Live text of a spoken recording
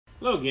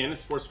Hello again, it's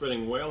Sports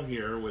Betting Whale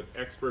here with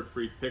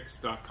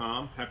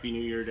expertfreepicks.com. Happy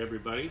New Year to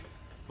everybody.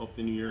 Hope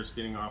the new year is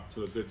getting off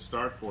to a good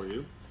start for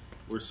you.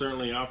 We're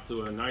certainly off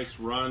to a nice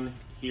run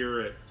here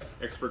at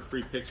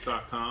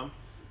expertfreepicks.com,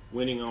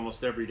 winning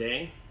almost every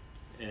day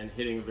and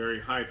hitting a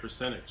very high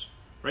percentage.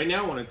 Right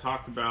now I want to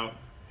talk about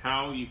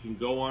how you can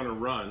go on a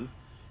run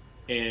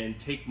and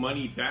take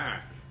money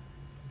back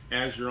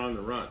as you're on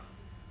the run.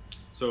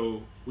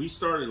 So we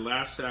started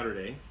last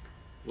Saturday,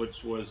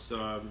 which was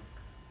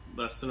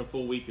less than a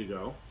full week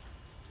ago,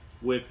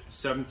 with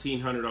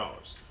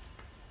 $1,700.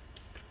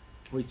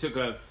 We took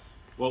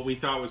what we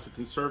thought was a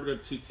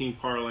conservative two-team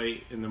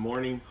parlay in the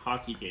morning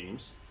hockey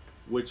games,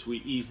 which we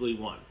easily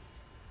won.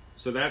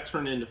 So that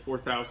turned into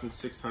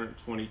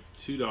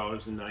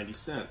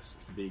 $4,622.90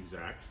 to be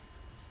exact.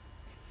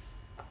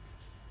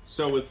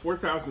 So with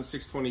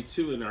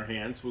 $4,622 in our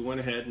hands, we went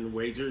ahead and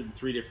wagered in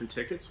 3 different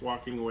tickets,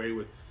 walking away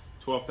with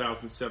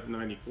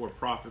 $12,794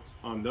 profits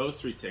on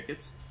those 3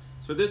 tickets.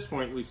 So at this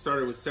point, we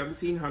started with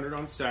 $1,700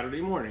 on Saturday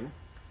morning,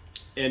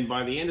 and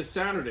by the end of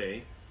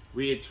Saturday,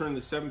 we had turned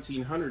the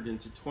 $1,700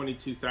 into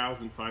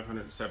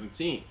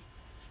 $22,517.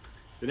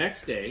 The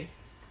next day,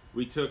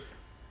 we took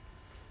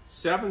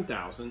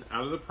 $7,000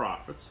 out of the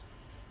profits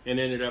and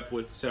ended up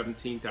with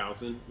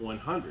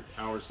 $17,100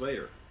 hours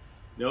later.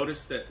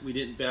 Notice that we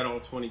didn't bet all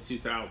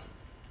 $22,000.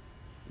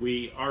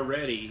 We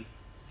already,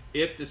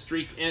 if the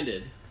streak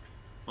ended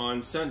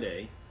on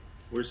Sunday,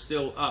 we're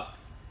still up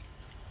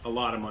a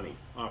lot of money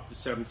off the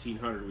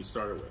 $1,700 we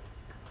started with.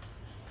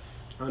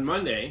 On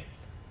Monday,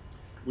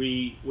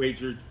 we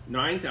wagered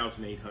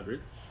 $9,800,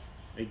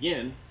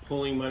 again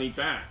pulling money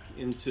back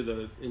into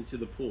the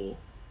pool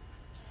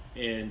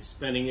and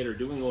spending it or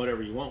doing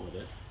whatever you want with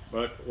it,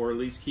 or at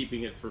least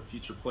keeping it for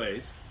future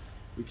plays.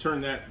 We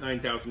turned that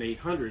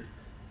 $9,800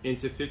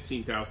 into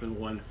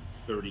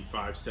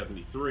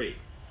 $15,135.73.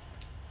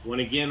 Won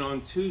again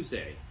on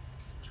Tuesday,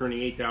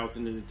 turning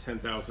 $8,000 into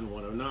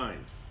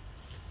 $10,109.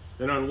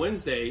 Then on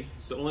Wednesday,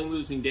 it's the only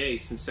losing day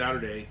since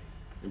Saturday,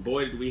 and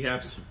boy did we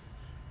have some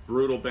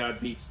brutal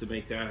bad beats to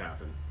make that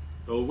happen.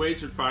 But we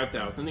wagered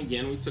 $5,000.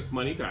 Again, we took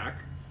money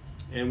back,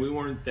 and we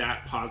weren't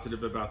that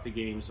positive about the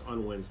games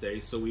on Wednesday,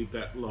 so we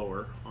bet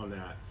lower on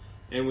that.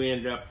 And we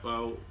ended up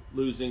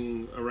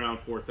losing around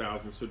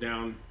 $4,000, so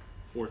down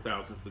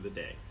 $4,000 for the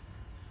day.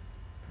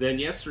 Then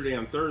yesterday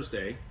on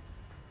Thursday,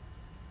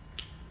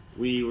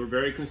 we were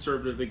very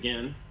conservative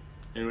again,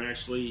 and we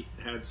actually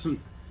had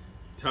some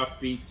tough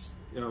beats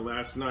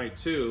last night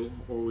too,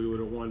 or we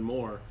would have won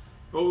more.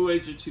 But we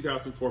wagered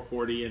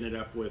 $2,440, ended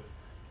up with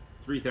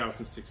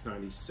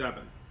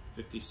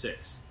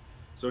 $3,697.56.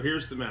 So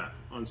here's the math.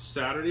 On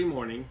Saturday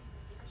morning,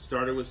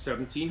 started with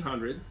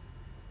 $1,700,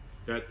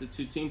 bet the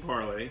 2-team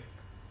parlay,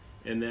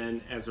 and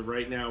then as of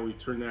right now, we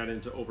turned that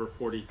into over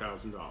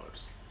 $40,000.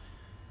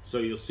 So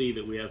you'll see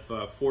that we have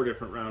 4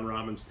 different round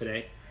robins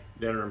today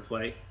that are in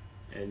play,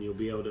 and you'll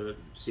be able to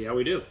see how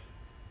we do.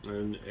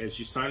 And as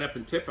you sign up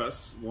and tip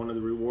us, one of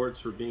the rewards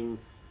for being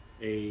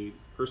a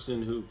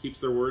person who keeps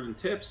their word and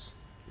tips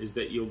is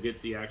that you'll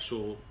get the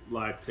actual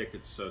live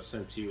tickets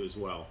sent to you as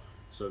well.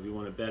 So if you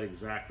want to bet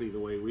exactly the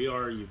way we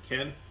are, you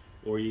can,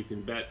 or you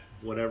can bet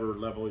whatever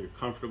level you're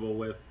comfortable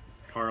with,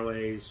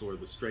 parlays or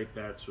the straight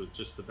bets or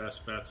just the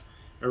best bets.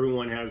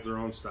 Everyone has their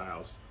own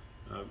styles.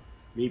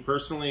 Me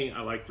personally,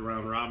 I like the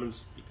round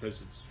robins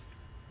because it's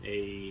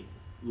a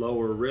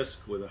lower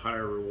risk with a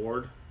higher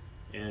reward,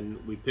 and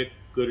we pick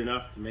good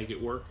enough to make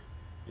it work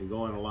and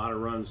go on a lot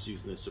of runs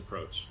using this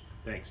approach.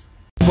 Thanks.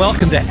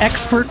 Welcome to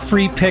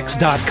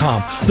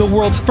expertfreepicks.com, the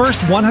world's first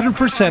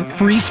 100%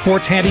 free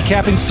sports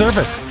handicapping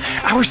service.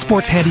 Our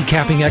sports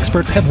handicapping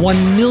experts have won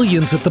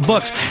millions at the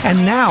books,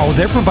 and now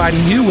they're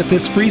providing you with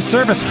this free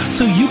service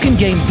so you can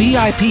gain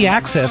VIP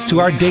access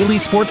to our daily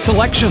sports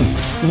selections.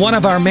 One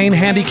of our main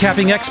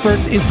handicapping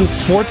experts is the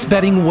Sports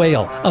Betting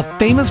Whale, a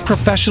famous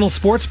professional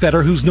sports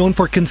bettor who's known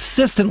for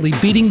consistently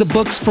beating the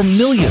books for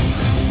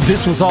millions.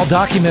 This was all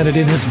documented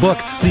in his book,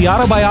 The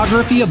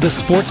Autobiography of the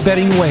Sports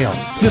Betting Whale.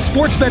 The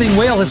Sports Betting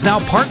Whale has now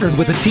partnered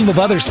with a team of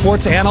other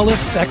sports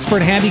analysts,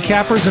 expert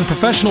handicappers, and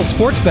professional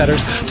sports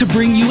bettors to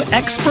bring you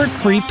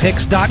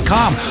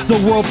expertfreepicks.com, the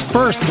world's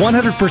first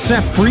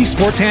 100% free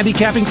sports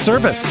handicapping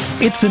service.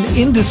 It's an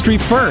industry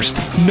first,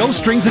 no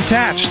strings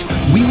attached.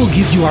 We will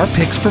give you our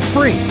picks for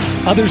free.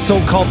 Other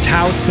so-called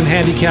touts and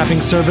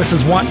handicapping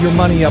services want your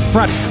money up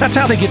front. That's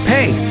how they get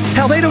paid.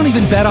 Hell, they don't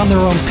even bet on their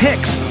own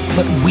picks,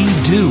 but we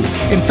do.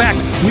 In fact,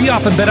 we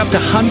often bet up to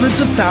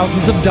hundreds of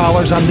thousands of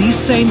dollars on these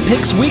same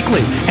picks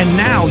weekly. And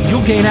now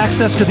you'll gain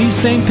access to these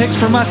same picks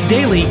from us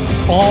daily,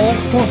 all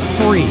for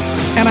free.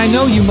 And I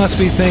know you must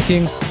be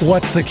thinking,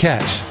 what's the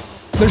catch?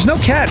 There's no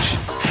catch.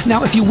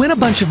 Now, if you win a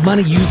bunch of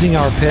money using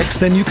our picks,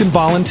 then you can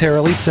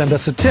voluntarily send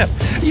us a tip.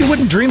 You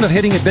wouldn't dream of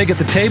hitting it big at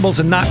the tables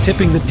and not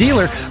tipping the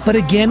dealer, but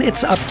again,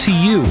 it's up to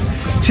you.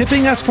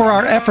 Tipping us for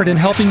our effort in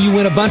helping you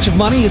win a bunch of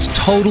money is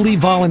totally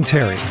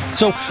voluntary.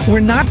 So we're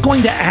not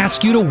going to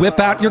ask you to whip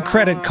out your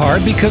credit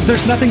card because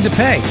there's nothing to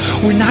pay.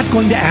 We're not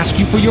going to ask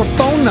you for your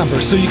phone number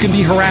so you can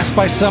be harassed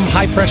by some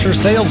high-pressure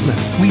salesman.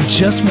 We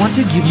just want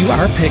to give you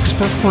our picks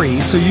for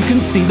free so you can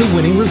see the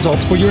winning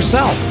results for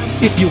yourself.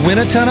 If you win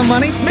a ton of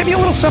money, maybe a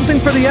little something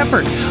for the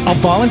effort. A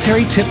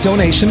voluntary tip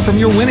donation from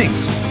your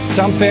winnings.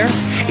 Sound fair?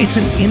 It's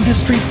an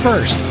industry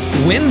first.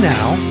 Win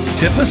now,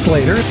 tip us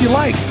later if you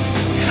like.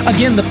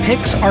 Again, the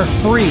picks are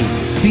free.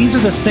 These are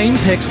the same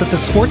picks that the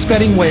Sports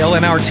Betting Whale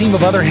and our team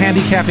of other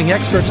handicapping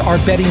experts are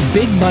betting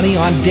big money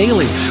on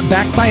daily,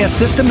 backed by a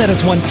system that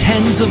has won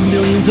tens of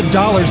millions of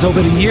dollars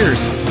over the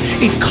years.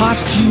 It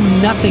costs you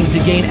nothing to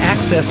gain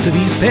access to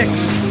these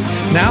picks.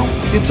 Now,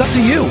 it's up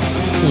to you.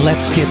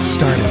 Let's get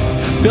started.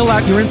 Fill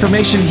out your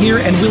information here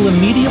and we'll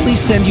immediately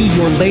send you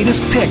your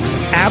latest picks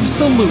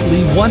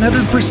absolutely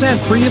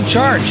 100% free of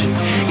charge.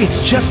 It's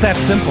just that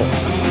simple.